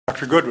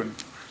Dr. Goodwin.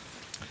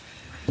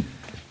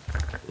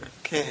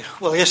 Okay.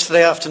 Well,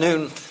 yesterday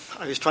afternoon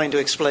I was trying to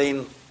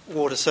explain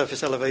water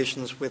surface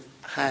elevations with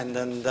hand,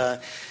 and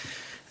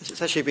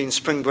it's actually been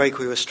spring break.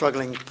 We were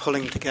struggling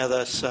pulling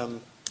together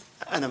some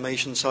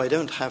animation, so I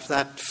don't have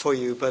that for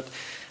you, but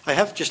I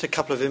have just a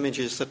couple of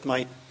images that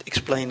might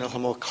explain a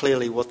little more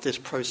clearly what this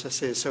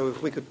process is. So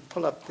if we could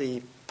pull up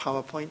the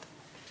PowerPoint.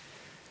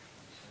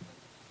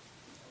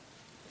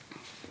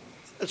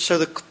 So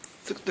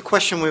the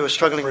question we were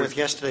struggling with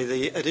yesterday,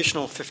 the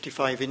additional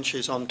 55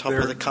 inches on top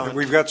of the current.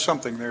 We've got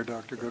something there,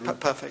 Dr. Goodwin.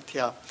 Perfect,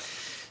 yeah.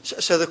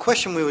 So the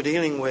question we were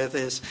dealing with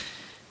is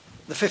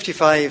the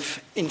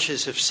 55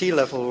 inches of sea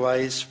level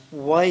rise.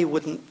 Why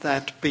wouldn't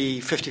that be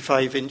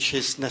 55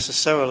 inches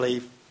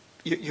necessarily?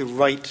 You're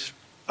right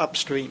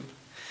upstream.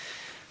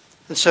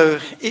 And so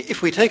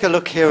if we take a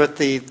look here at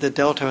the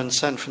delta in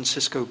San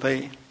Francisco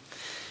Bay,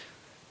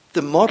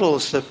 the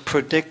models that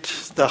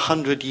predict the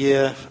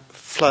 100-year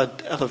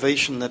flood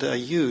elevation that are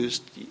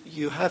used,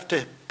 you have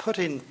to put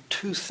in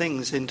two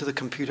things into the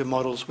computer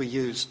models we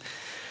used.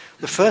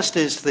 The first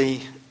is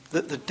the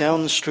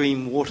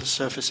downstream water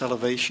surface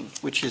elevation,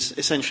 which is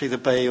essentially the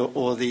bay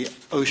or the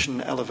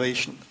ocean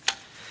elevation.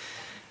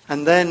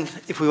 And then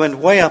if we went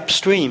way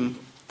upstream,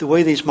 the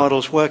way these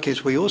models work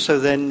is we also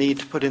then need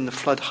to put in the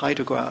flood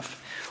hydrograph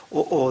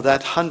or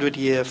that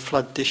 100-year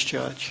flood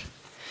discharge.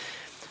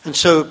 And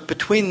so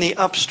between the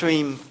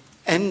upstream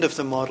end of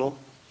the model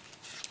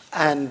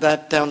and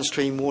that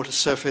downstream water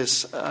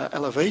surface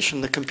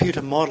elevation, the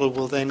computer model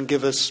will then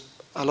give us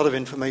a lot of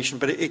information,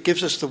 but it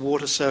gives us the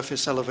water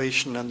surface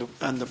elevation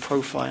and the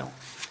profile.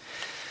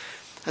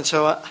 And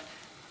so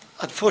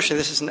unfortunately,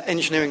 this is an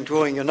engineering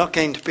drawing. You're not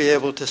going to be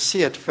able to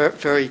see it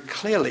very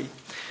clearly.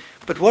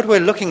 But what we're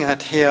looking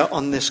at here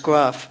on this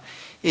graph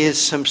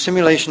is some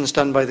simulations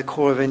done by the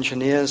Corps of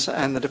Engineers,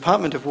 and the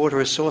Department of Water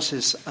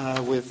Resources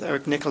with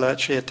Eric Nicola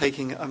actually are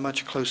taking a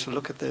much closer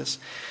look at this.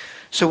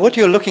 So what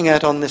you're looking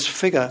at on this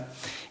figure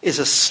is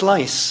a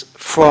slice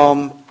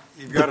from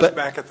You've got us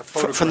back at the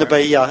photograph. From the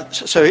bay, yeah.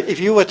 So if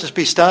you were to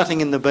be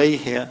starting in the bay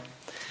here,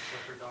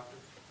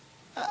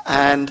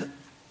 and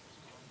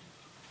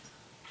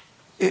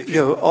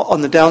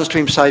on the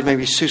downstream side,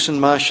 maybe Susan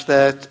Marsh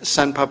there,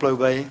 San Pablo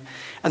Bay,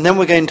 and then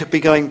we're going to be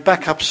going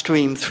back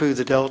upstream through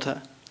the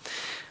delta.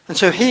 And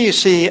so here you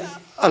see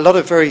a lot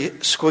of very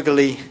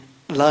squiggly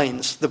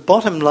lines. The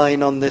bottom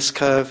line on this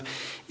curve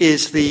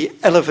is the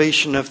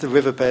elevation of the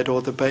riverbed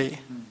or the bay.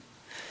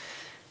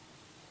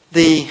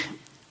 The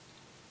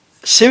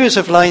series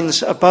of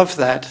lines above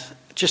that,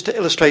 just to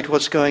illustrate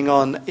what's going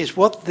on, is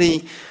what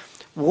the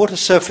water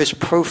surface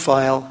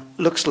profile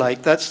looks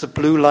like. That's the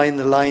blue line,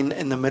 the line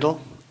in the middle.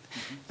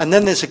 And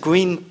then there's a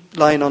green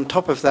line on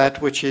top of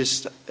that, which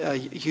is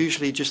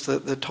usually just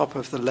the top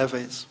of the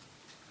levees.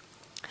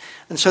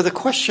 And so the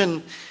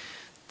question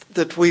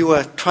that we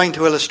were trying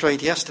to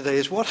illustrate yesterday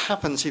is what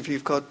happens if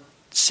you've got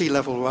sea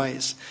level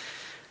rise?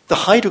 The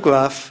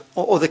hydrograph,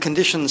 or the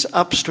conditions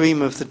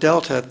upstream of the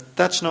delta,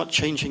 that's not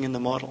changing in the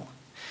model.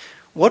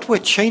 What we're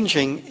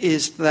changing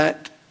is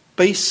that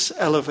base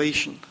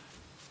elevation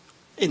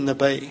in the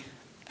bay.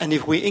 And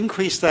if we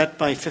increase that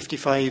by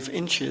 55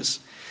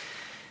 inches,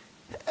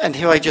 and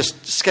here I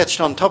just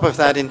sketched on top of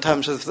that in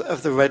terms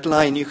of the red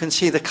line, you can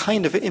see the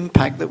kind of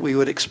impact that we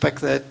would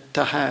expect that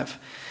to have.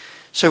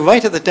 So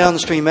right at the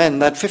downstream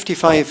end, that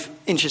 55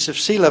 inches of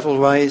sea level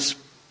rise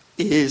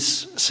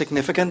is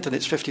significant, and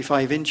it's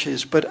 55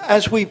 inches. But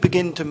as we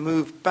begin to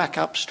move back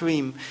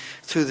upstream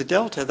through the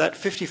delta, that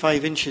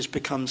 55 inches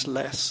becomes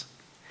less.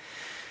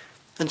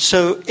 And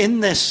so in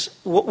this,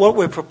 what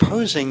we're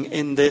proposing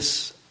in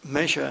this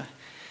measure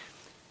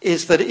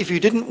is that if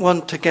you didn't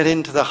want to get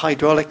into the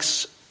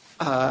hydraulics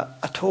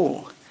at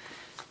all,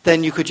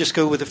 then you could just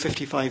go with the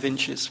 55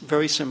 inches.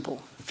 Very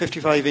simple.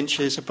 55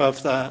 inches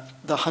above the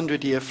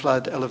 100-year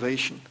flood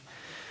elevation.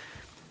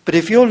 But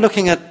if you're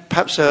looking at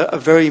perhaps a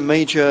very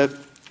major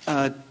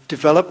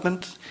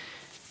development,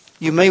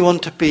 you may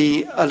want to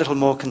be a little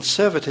more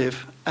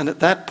conservative, and at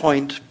that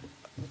point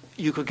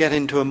you could get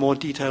into a more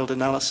detailed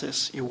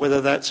analysis, whether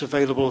that's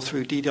available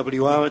through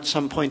DWR at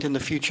some point in the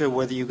future,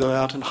 whether you go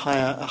out and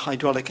hire a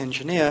hydraulic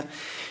engineer.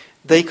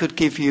 They could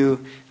give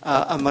you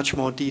a much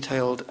more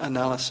detailed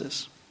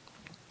analysis.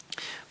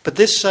 But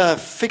this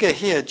figure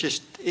here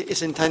just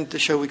is intended to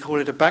show, we call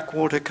it a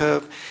backwater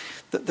curve,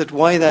 that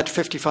why that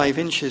 55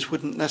 inches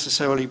wouldn't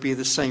necessarily be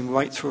the same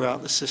right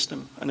throughout the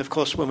system. And of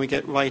course, when we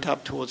get right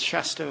up towards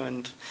Shasta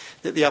and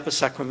the upper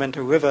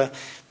Sacramento River,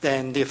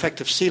 then the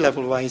effect of sea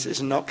level rise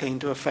is not going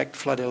to affect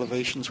flood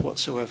elevations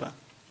whatsoever.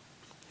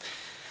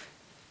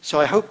 So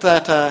I hope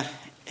that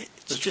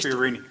just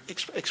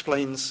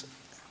explains.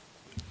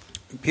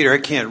 Peter, I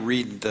can't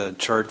read the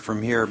chart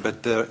from here,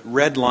 but the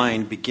red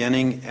line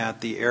beginning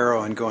at the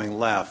arrow and going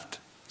left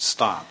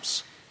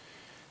stops.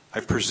 I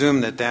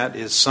presume that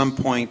is some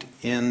point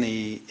in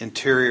the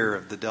interior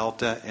of the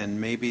delta, and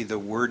maybe the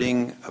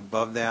wording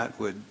above that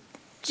would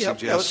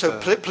suggest... So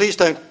please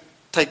don't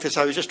take this.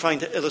 I was just trying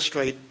to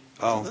illustrate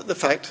the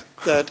fact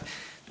that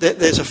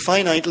there's a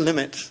finite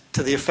limit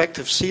to the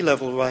effective sea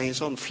level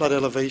rise on flood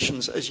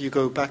elevations as you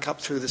go back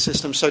up through the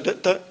system. So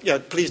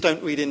please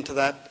don't read into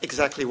that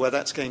exactly where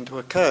that's going to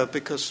occur,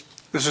 because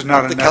This is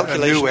not the a new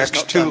calculation is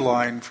not X2 done.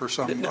 line for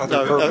some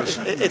other No, purpose.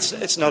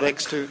 it's not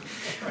X2.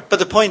 But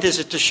the point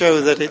is to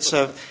show that it's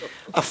a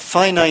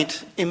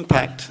finite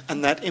impact,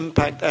 and that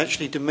impact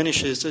actually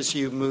diminishes as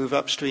you move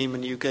upstream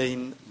and you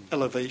gain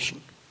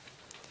elevation.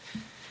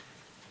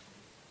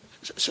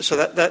 So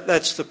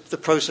that's the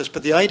process.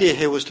 But the idea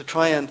here was to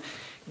try and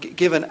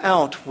give an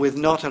out with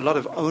not a lot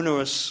of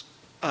onerous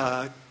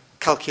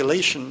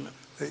calculation.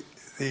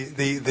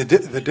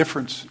 The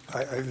difference,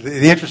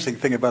 the interesting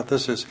thing about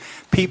this is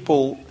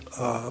people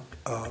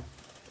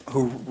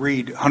who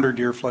read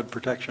 100-year flood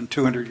protection,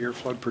 200-year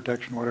flood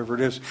protection, whatever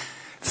it is,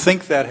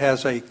 think that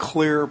has a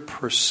clear,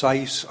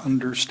 precise,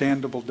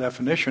 understandable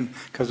definition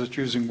because it's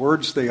using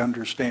words they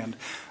understand.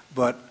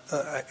 But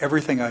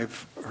everything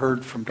I've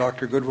heard from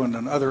Dr. Goodwin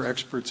and other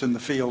experts in the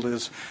field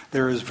is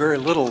there is very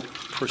little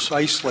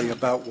precisely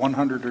about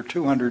 100 or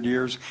 200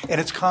 years,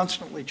 and it's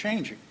constantly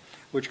changing,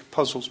 which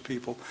puzzles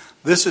people.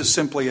 This is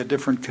simply a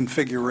different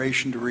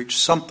configuration to reach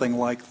something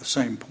like the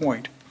same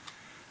point,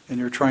 and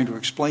you're trying to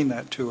explain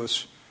that to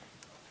us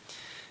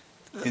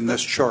in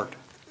this chart.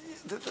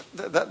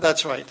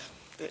 That's right.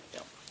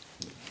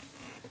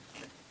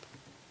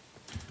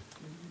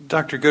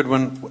 Dr.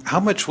 Goodwin, how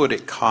much would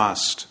it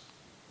cost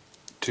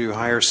to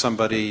hire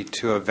somebody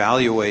to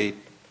evaluate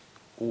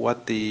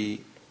what the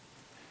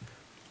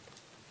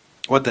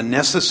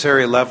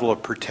necessary level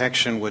of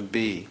protection would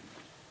be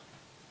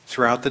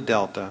throughout the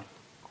delta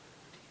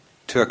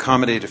to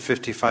accommodate a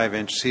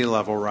 55-inch sea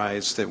level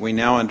rise that we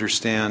now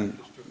understand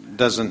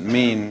doesn't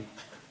mean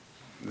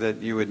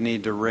that you would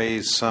need to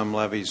raise some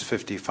levees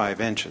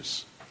 55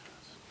 inches?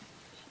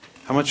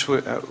 How much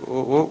would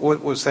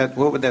what would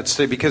that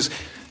say? Because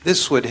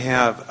this would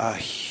have a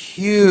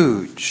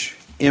huge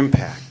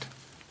impact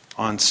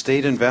on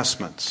state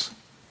investments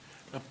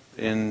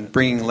in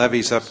bringing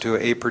levees up to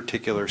a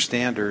particular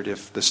standard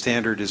if the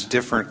standard is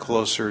different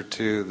closer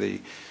to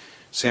the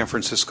San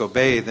Francisco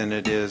Bay than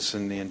it is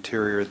in the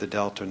interior of the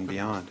Delta and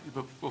beyond.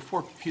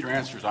 Before Peter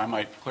answers, I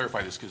might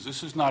clarify this, because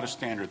this is not a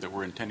standard that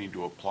we're intending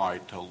to apply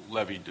to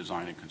levee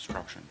design and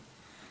construction.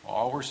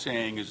 All we're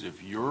saying is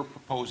if you're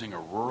proposing a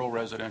rural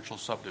residential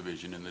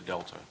subdivision in the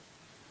Delta,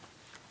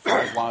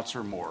 5 lots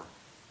or more,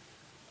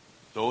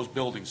 those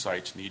building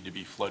sites need to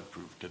be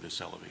flood-proof to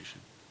this elevation.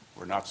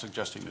 We're not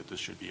suggesting that this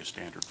should be a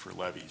standard for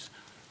levees.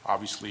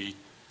 Obviously,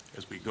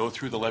 as we go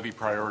through the levee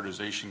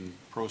prioritization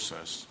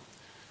process,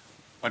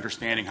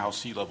 understanding how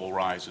sea level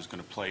rise is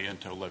going to play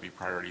into levee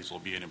priorities will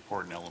be an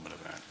important element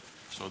of that.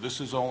 So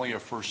this is only a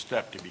first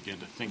step to begin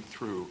to think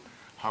through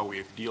how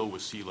we deal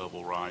with sea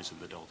level rise in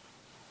the Delta.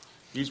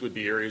 These would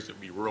be areas that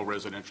would be rural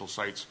residential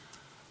sites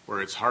where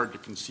it's hard to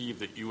conceive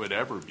that you would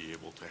ever be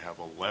able to have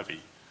a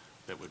levee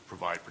that would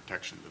provide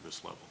protection to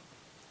this level.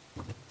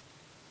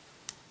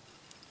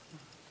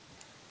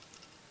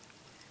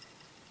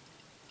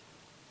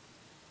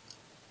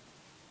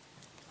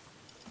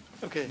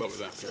 Okay. What was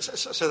that?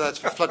 So that's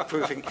for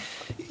flood-proofing.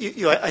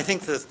 I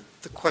think the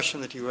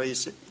question that you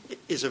raised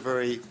is a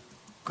very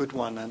good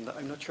one, and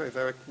I'm not sure if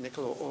Eric,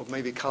 Nicol, or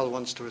maybe Carl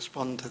wants to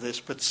respond to this,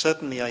 but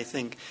certainly I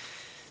think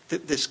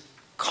that this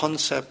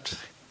concept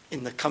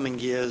in the coming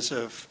years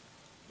of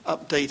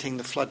updating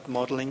the flood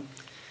modeling,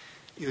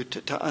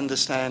 to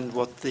understand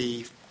what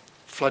the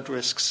flood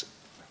risks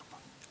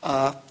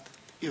are,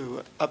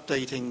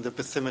 updating the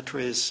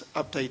bathymetries,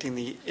 updating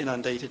the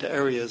inundated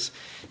areas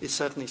is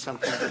certainly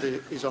something that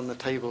is on the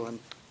table. And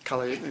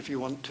Carl, if you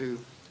want to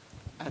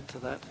add to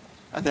that.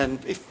 And then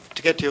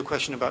to get to your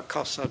question about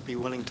costs, I'd be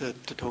willing to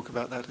talk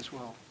about that as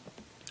well.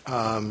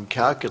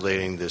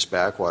 Calculating this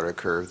backwater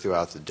curve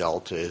throughout the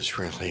delta is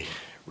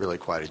really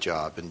quite a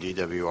job, and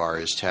DWR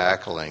is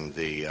tackling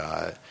the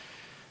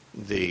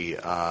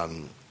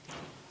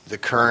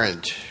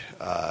current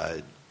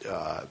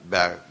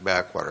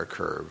backwater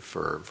curve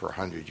for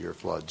 100-year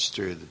floods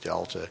through the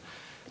delta.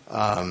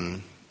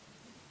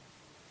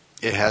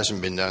 It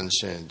hasn't been done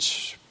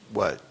since,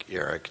 what,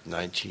 Eric,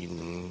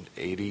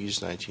 1980s,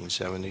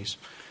 1970s?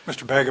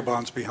 Mr.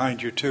 Bagabon's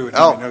behind you, too, and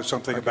Oh, he may know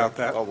something about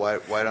that. Well,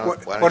 why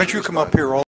don't you come up here all